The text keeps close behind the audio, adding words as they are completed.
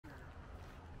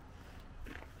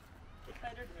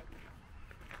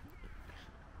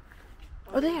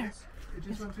Oh, there. It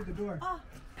just went through the door. Oh,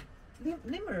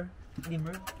 Lemur.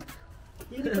 Lemur.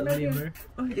 Lemur.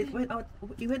 Oh, it went out.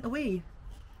 It went away.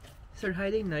 Started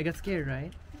hiding now. I got scared,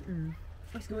 right? Oh,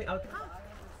 it's going out.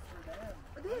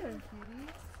 There.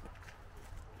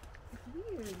 It's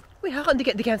weird. Wait, how come they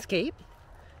can't escape?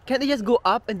 Can't they just go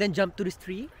up and then jump to this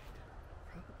tree?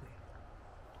 Probably.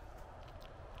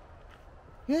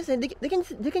 Yes, and they can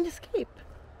just escape.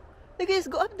 They can just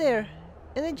go up there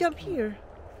and then jump here.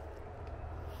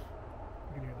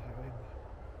 You can hear the highway.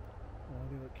 Oh,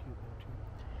 they look cute though too.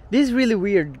 This is really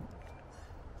weird.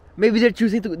 Maybe they're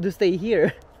choosing to stay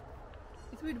here.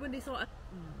 It's weird when they saw.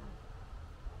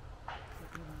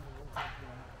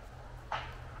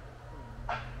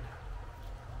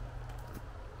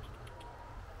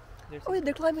 Oh,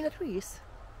 they're climbing the trees.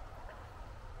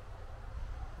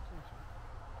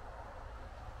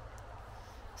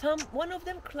 One of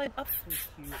them climbed up. So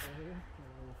cute, eh?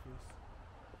 Little face.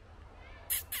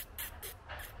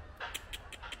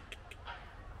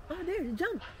 Oh, there, it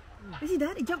jumped. You see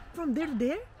that? It jumped from there to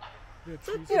there. The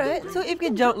So trees Yeah, are right. growing. So if it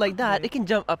can jump like that, it can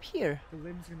jump up here. The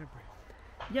limb's gonna break.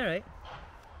 Yeah, right.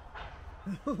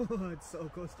 It's so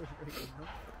close to breaking. No?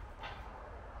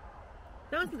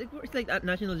 That was it's like at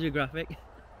National Geographic.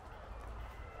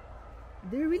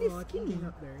 They're really Oh, it's skinny. looking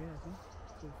up there, yeah.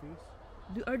 See? Little face.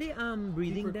 Are they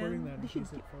breathing Keep recording then? that They in should.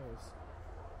 case it froze.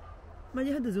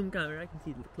 Imagine had the zoom camera. I can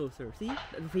see it closer. See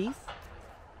the face.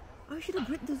 I should have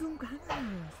gripped the zoom camera.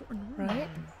 So annoying. Right.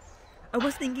 I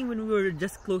was thinking when we were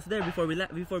just close there before we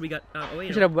left, before we got away.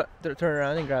 You should have turned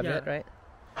around and grabbed Yeah. it, right?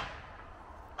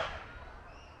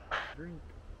 Drink.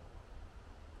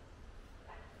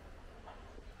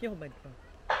 Yeah, hold my phone.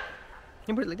 You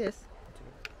can put it like this.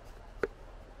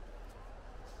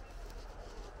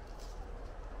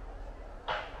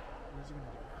 What's he gonna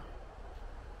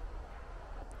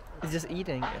do? It's just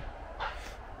eating.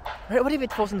 Right? What if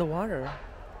it falls in the water?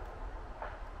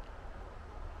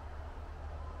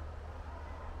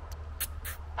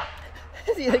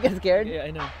 See, they get scared. Yeah,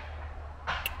 I know.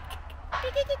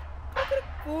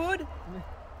 Food.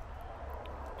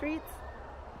 Treats.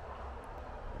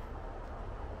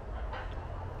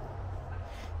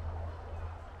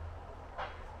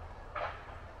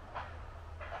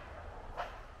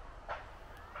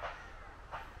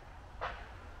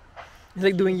 It's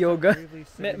like doing yoga. Bravely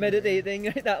sitting there. Meditating,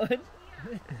 right? That one.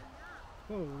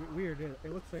 Oh, weird.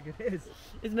 It looks like it is.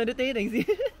 It's meditating, see?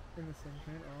 In the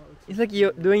sunshine. Oh, it looks It's like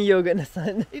doing yoga in the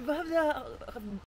sun. If I have the